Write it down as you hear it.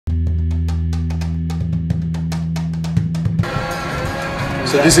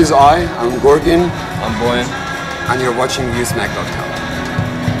So this is I'm Gorgon. I'm Boyan. And you're watching UthMag.com.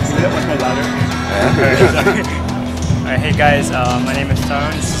 What's my ladder? Alright, hey guys, my name is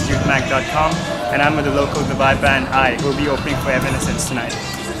Tarun, this is UthMag.com, and I'm with the local Dubai band who will be opening for Evanescence tonight.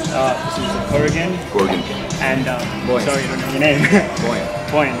 This is Gorgon. And, Boyan. Sorry, I don't know your name.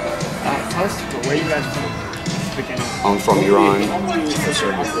 Boyan. Tell us, where are you guys from? Beginning. I'm from Iran. How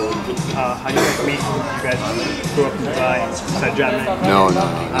do you guys meet? You guys grew up in Dubai and started jamming? No.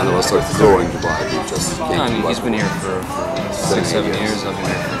 None of us started growing in Dubai. We just came I mean, to he's been here for 6-7 years. I've been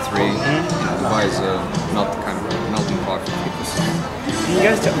here for 3. Dubai is not the kind of melting pot for people. Can you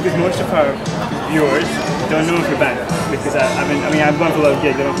guys tell, because most of our viewers don't know of your band, because I've gone for a lot of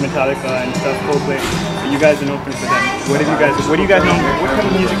gigs, I know from Metallica and stuff, Coldplay, but you guys are open for them. What do you guys know, what kind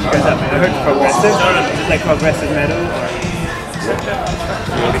of music do you guys have? I heard progressive, like progressive metal, or?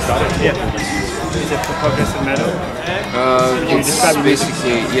 Yeah. Is it for progressive metal? It's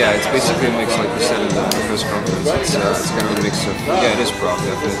basically a mix, like we said in the press conference. It's kind of a mix of, it is prog,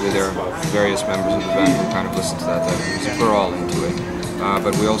 definitely. There are various members of the band who kind of listen to that type of music. We're all into it.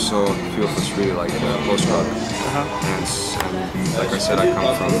 But we also, a few of us really like post-rock. And like I said, I come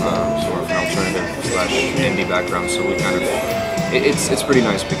from sort of an alternative / indie background, so we kind of, it's pretty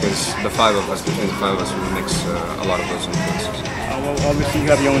nice because between the five of us, we mix a lot of those influences. Well, obviously you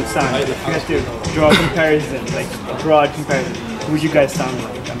have your own sound, but if you had to draw a comparison, like a broad comparison, who would you guys sound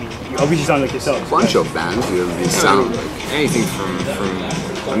like? I mean, you obviously sound like yourselves. A bunch of bands we sound like. Anything from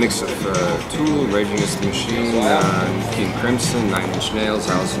a mix of Tool, Rage Against the Machine, King Crimson, 9 Inch Nails,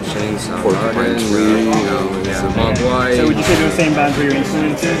 Alice in Chains, Porcupine Tree, Mogwai. So would you say they're the same bands were your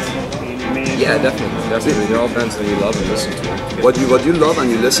influences? Yeah, definitely. They're all bands that we love and listen to. What you love and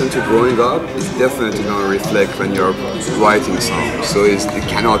you listen to growing up is definitely going to reflect when you're writing songs. So it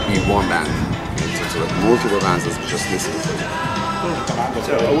cannot be one band. It's like multiple bands that just listen to it.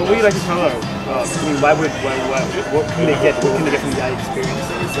 So what would you like to tell her? What can they get? What can they get from that experience?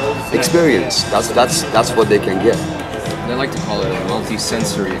 Experience. That's what they can get. I like to call it a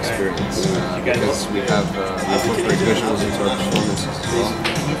multi-sensory experience because we incorporate visuals into our performances as well.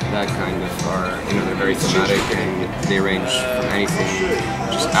 That kind of are, they're very thematic and they range from anything,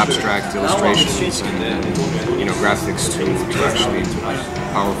 just abstract illustrations and graphics to actually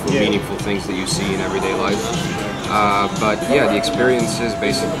powerful, meaningful things that you see in everyday life. But yeah, the experience is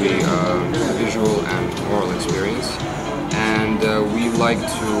basically a visual and oral experience. And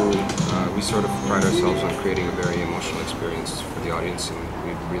we sort of pride ourselves on creating a very emotional experience for the audience, and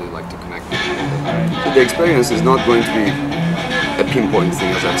we really like to connect with people. So the experience is not going to be a pinpoint thing,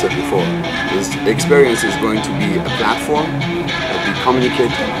 as I said before. The experience is going to be a platform that we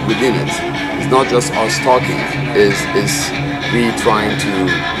communicate within it. It's not just us talking, it's we trying to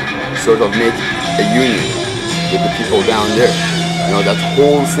sort of make a union with the people down there. That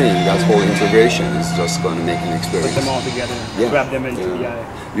whole thing, that whole integration is just going to make an experience. Put them all together, grab them into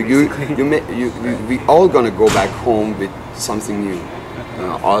we all going to go back home with something new.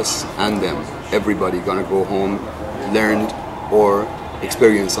 Us and them. Everybody going to go home, learn or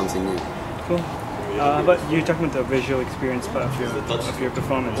experience something new. Cool. But you're talking about the visual experience part of your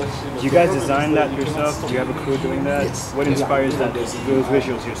performance. Do you guys design that yourself? Do you have a crew doing that? Yes. What inspires those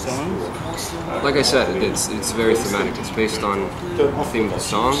visuals? Your songs? Like I said, it's very thematic. It's based on the theme of the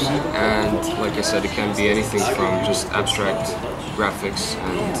song, and like I said, it can be anything from just abstract graphics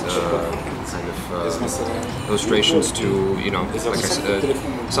and kind of illustrations to, like I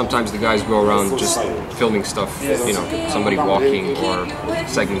said, sometimes the guys go around just filming stuff, somebody walking or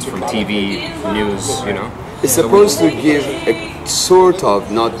segments from TV, news, It's supposed to give a sort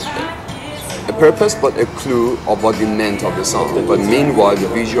of, not a purpose, but a clue of what you meant of the song. But meanwhile, the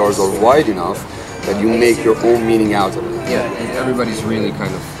visuals are wide enough that you make your own meaning out of it. Yeah, everybody's really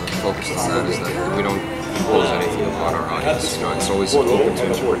kind of focused on that, is that we don't impose anything upon our audience. It's always open to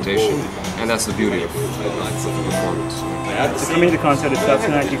interpretation, and that's the beauty of the performance. So coming to the concert itself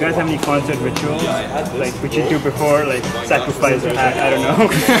tonight, do you guys have any concert rituals, like which you do before, like sacrifice or I don't know?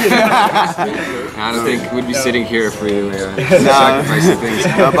 I don't think we'd be sitting here if we sacrificing things.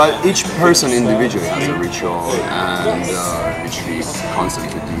 But each person individually has a ritual, and which we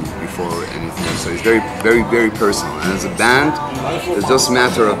constantly do before anything. So it's very, very, very personal. And as a band, it's just a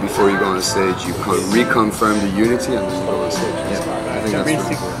matter of before you go on stage, you can reconfirm the unity and then you go on stage. So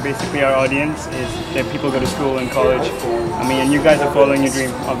basically our audience is that people go to school and college. And you guys are following your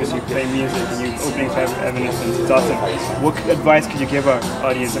dream. Obviously, you play music and you're opening for Evanescence. It's awesome. What advice could you give our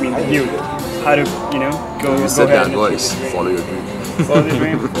audience? The youth, how to, go said ahead that voice. Follow your dream. Follow your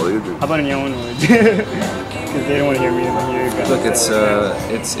dream. Follow your dream. How about in your own words? Because they don't want to hear me. They want to hear you guys. Look,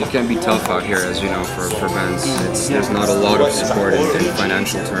 it can be tough out here, as you know, for bands. There's not a lot of support in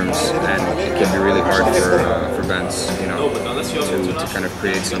financial terms, and it can be really hard for bands, you know, to kind of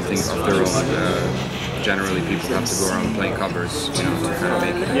create something of their own. Generally, people have to go around playing covers, you know, to kind of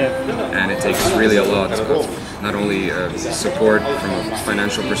make it. Yeah. And it takes really a lot of not only support from a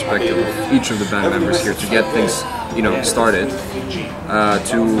financial perspective of each of the band members here to get things, you know, started,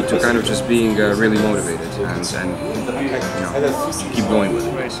 to kind of just being really motivated and you know, keep going with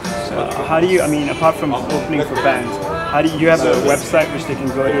it. Right. So how do you, I mean, apart from opening for bands, how do you have a website which they can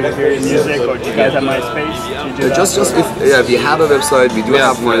go to hear your music, or do you guys have MySpace? If you have a website, we do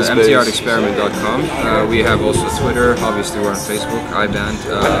have MySpace. UthMag.com. We have also Twitter. Obviously, we're on Facebook. iBand.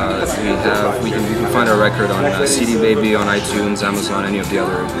 You can find our record on CD Baby, on iTunes, Amazon, any of the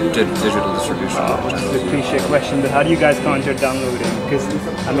other digital distribution. It's a cliche question, but how do you guys conquer downloading? Because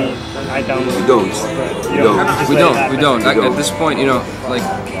I mean, I download. We don't. We don't. At this point, you know, like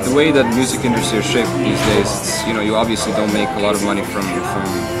the way that the music industry is shaped these days, it's, you know, you obviously don't make a lot of money from you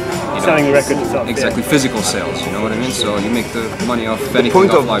know, selling the record itself. Exactly, physical sales. You know what I mean? So you make the money off anything. The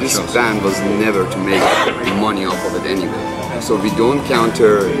point off of live this shows. band was never to make money off of it anyway. So we don't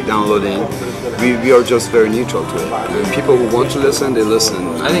counter downloading. We are just very neutral to it. And people who want to listen, they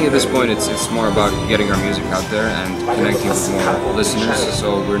listen. I think at this point it's more about getting our music out there and connecting with more listeners.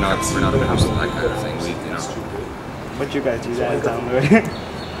 So we're not opposed to that kind of thing. You know. What you guys do that download?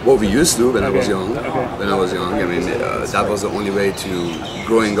 What we used to when I was Okay. young. Okay. When I was young, I mean, that was the only way to,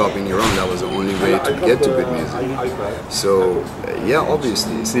 growing up in Iran, that was the only way to get to good music. So, yeah,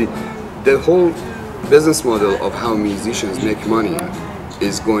 obviously. See, the whole business model of how musicians make money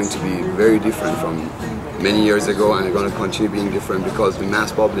is going to be very different from many years ago, and it's going to continue being different because the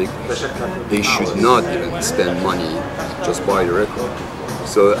mass public, they should not even spend money just buy the record.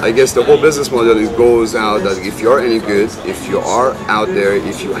 So I guess the whole business model goes out that if you're any good, if you are out there,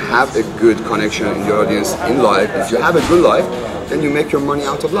 if you have a good connection in your audience in life, if you have a good life, then you make your money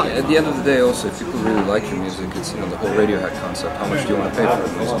out of life. At the end of the day, also, if people really like your music, it's, you know, the whole Radiohead concept. How much do you want to pay for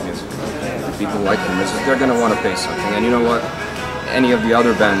music? If people like your music, they're going to want to pay something. And you know what? Any of the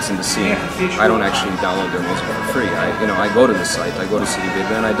other bands in the scene, I don't actually download their music for free. I go to the site, I go to CD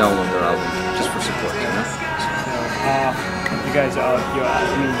Baby, and I download their album just for support. You know. You guys are,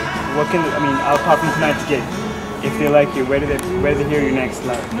 I mean, what can, I mean, apart from tonight's gig, if they like you, where do they hear you next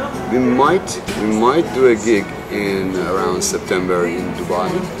live? We might do a gig in around September in Dubai.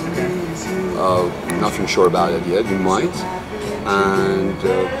 Nothing sure about it yet. We might, and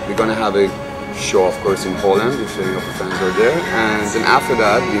we're gonna have a show, of course, in Poland if any of the fans are there. And then after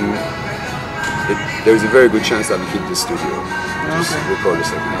that, there's a very good chance that we hit the studio, just record a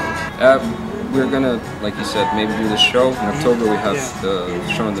second album. We're gonna, like you said, maybe do the show. In October we have the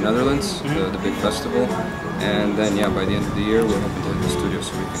show in the Netherlands, the big festival. And then, yeah, by the end of the year we're hoping to hit the studio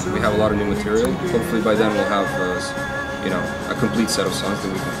so we have a lot of new material. Hopefully by then we'll have, you know, a complete set of songs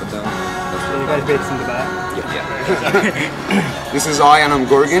that we can put down. So you guys based in the back? Yeah. This is I, and I'm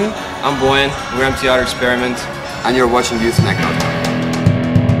Gorgon. I'm Boyan. We're Empty Outer Experiment. And you're watching UthMag.com.